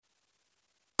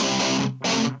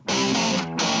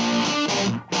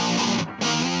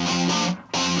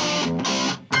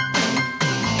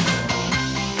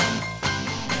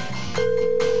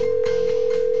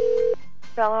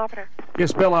Bell Operator.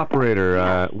 Yes, Bell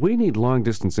Operator. We need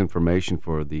long-distance information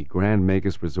for the Grand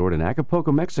Magus Resort in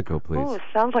Acapulco, Mexico, please. Oh,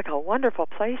 sounds like a wonderful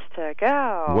place to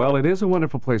go. Well, it is a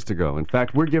wonderful place to go. In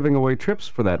fact, we're giving away trips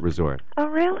for that resort. Oh,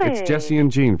 really? It's Jesse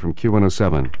and Jean from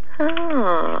Q107.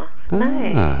 Oh,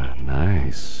 nice. Ah,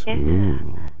 nice. Yeah.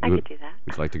 Ooh. I could do that.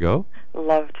 Would you like to go?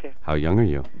 Love to. How young are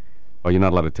you? Oh, you're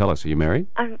not allowed to tell us. Are you married?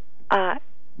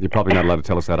 You're probably not allowed to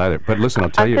tell us that either. But listen, I'll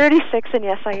tell you. I'm 36, and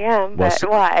yes, I am. Well, But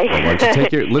why? Why don't you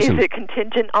take your... Listen. Is it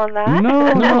contingent on that?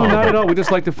 No, not at all. We just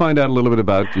like to find out a little bit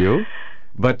about you.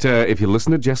 But if you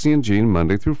listen to Jesse and Jean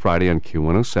Monday through Friday on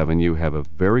Q107, you have a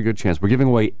very good chance. We're giving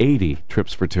away 80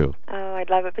 trips for two. Oh,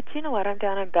 I'd love it. But you know what? I'm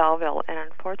down in Belleville, and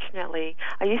unfortunately,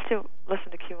 I used to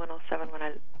listen to Q107 when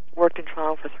I worked in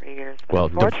Toronto for 3 years. But Well,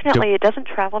 unfortunately, it doesn't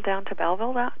travel down to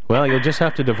Belleville, that? Well, you'll just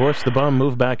have to divorce the bum,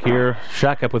 move back here,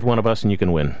 shack up with one of us, and you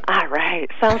can win. All right.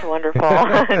 Sounds wonderful.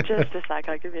 Just a sec.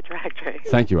 I'll give you a drag trace.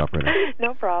 Thank you, operator.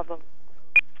 No problem.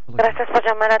 Gracias por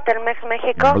llamar a Telmex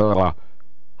México. Blah, blah.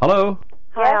 Hello?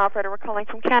 Hi, operator. We're calling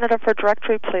from Canada for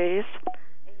directory, please.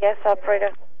 Yes,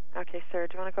 operator. Okay, sir.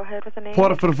 Do you want to go ahead with the name?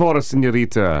 Por favor,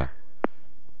 señorita.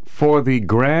 For the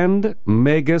Grand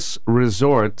Magus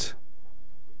Resort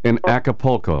in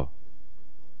Acapulco.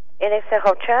 ¿En ese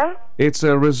hotel? It's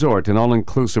a resort, an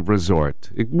all-inclusive resort.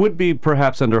 It would be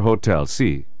perhaps under hotel,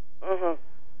 see. Mm-hmm.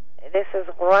 This is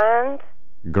Grand.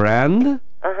 Grand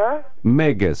Uh-huh.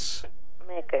 Magus.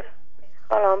 Make it.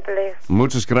 Hold on, please.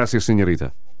 Muchas gracias,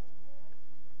 señorita.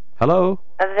 Hello?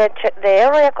 The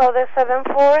area code is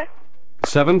 74?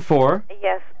 74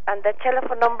 Yes, and the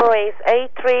telephone number is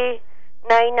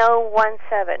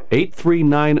 839017.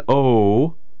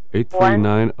 8390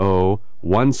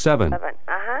 839017.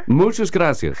 Uh-huh. Muchas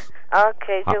gracias.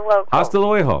 Okay, you're welcome. Hasta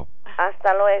luego.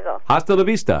 Hasta luego. Hasta la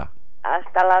vista.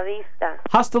 Hasta la vista.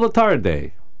 Hasta la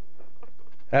tarde.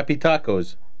 Happy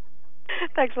tacos.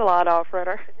 Thanks a lot,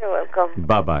 operator. You're welcome.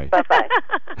 Bye-bye. Bye-bye.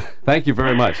 Thank you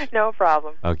very much. No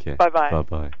problem. Okay. Bye-bye.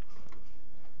 Bye-bye.